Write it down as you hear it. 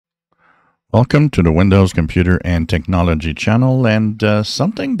Welcome to the Windows Computer and Technology channel, and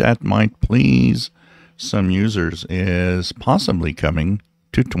something that might please some users is possibly coming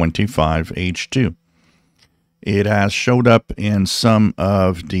to 25H2. It has showed up in some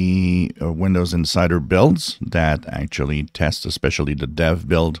of the Windows Insider builds that actually test, especially the dev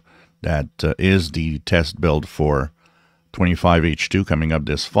build that is the test build for 25H2 coming up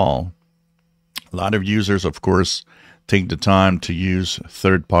this fall. A lot of users, of course, take the time to use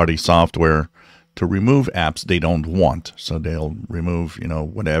third-party software to remove apps they don't want. So they'll remove,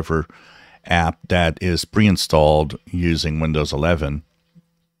 whatever app that is pre-installed using Windows 11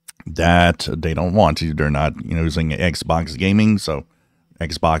 that they don't want. They're not using Xbox gaming, so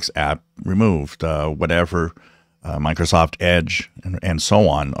Xbox app removed. Whatever, Microsoft Edge and so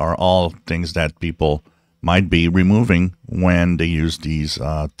on are all things that people might be removing when they use these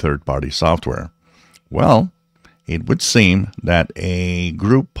third-party software. Well, it would seem that a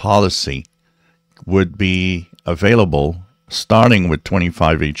group policy would be available starting with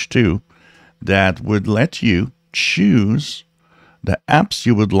 25H2 that would let you choose the apps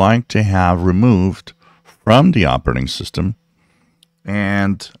you would like to have removed from the operating system,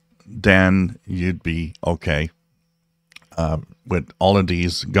 and then you'd be okay with all of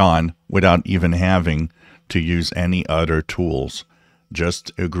these gone without even having to use any other tools,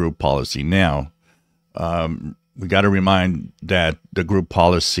 just a group policy. Now, we got to remind that the group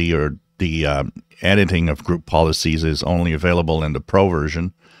policy or the editing of group policies is only available in the Pro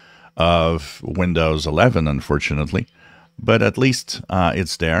version of Windows 11, unfortunately. But at least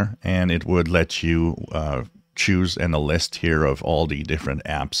it's there, and it would let you choose in a list here of all the different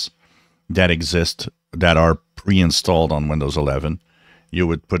apps that exist that are pre-installed on Windows 11. You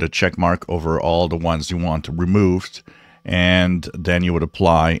would put a check mark over all the ones you want removed, and then you would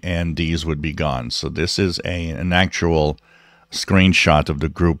apply, and these would be gone. So this is an actual screenshot of the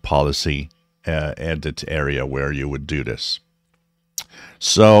group policy edit area where you would do this.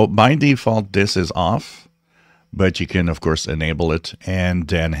 So by default, this is off, but you can, of course, enable it and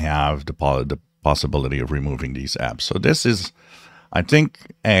then have the possibility of removing these apps. So this is, I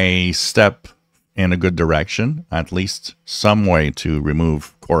think, a step in a good direction, at least some way to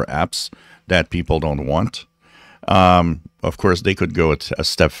remove core apps that people don't want. Of course, they could go a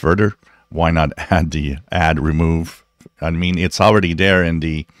step further. Why not add the add remove? I mean, it's already there in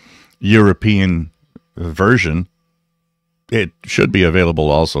the European version. It should be available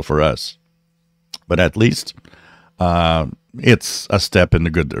also for us. But at least it's a step in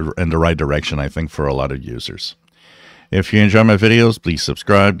the right direction, I think, for a lot of users. If you enjoy my videos, please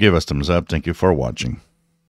subscribe, give us thumbs up. Thank you for watching.